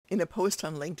in a post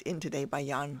on LinkedIn today by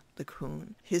Yann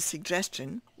LeCun. His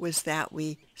suggestion was that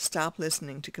we stop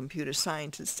listening to computer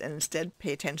scientists and instead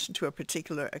pay attention to a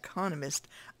particular economist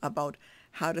about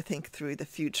how to think through the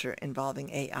future involving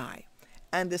AI.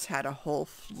 And this had a whole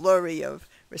flurry of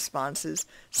responses,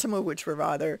 some of which were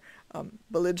rather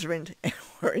belligerent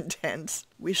or intense.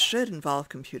 We should involve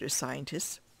computer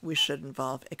scientists. We should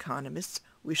involve economists.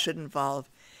 We should involve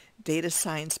data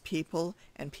science people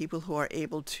and people who are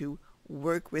able to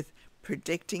work with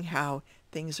predicting how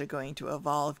things are going to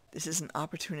evolve. This is an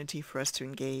opportunity for us to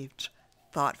engage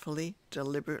thoughtfully,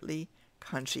 deliberately,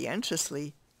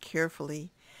 conscientiously,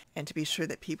 carefully, and to be sure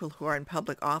that people who are in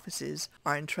public offices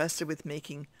are entrusted with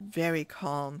making very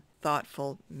calm,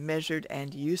 thoughtful, measured,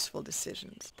 and useful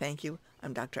decisions. Thank you.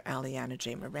 I'm Dr. Aliana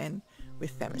J. Moren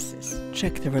with Themesis.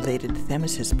 Check the related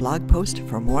Themesis blog post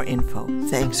for more info.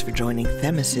 Thanks for joining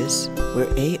Themesis,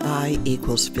 where AI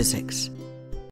equals physics.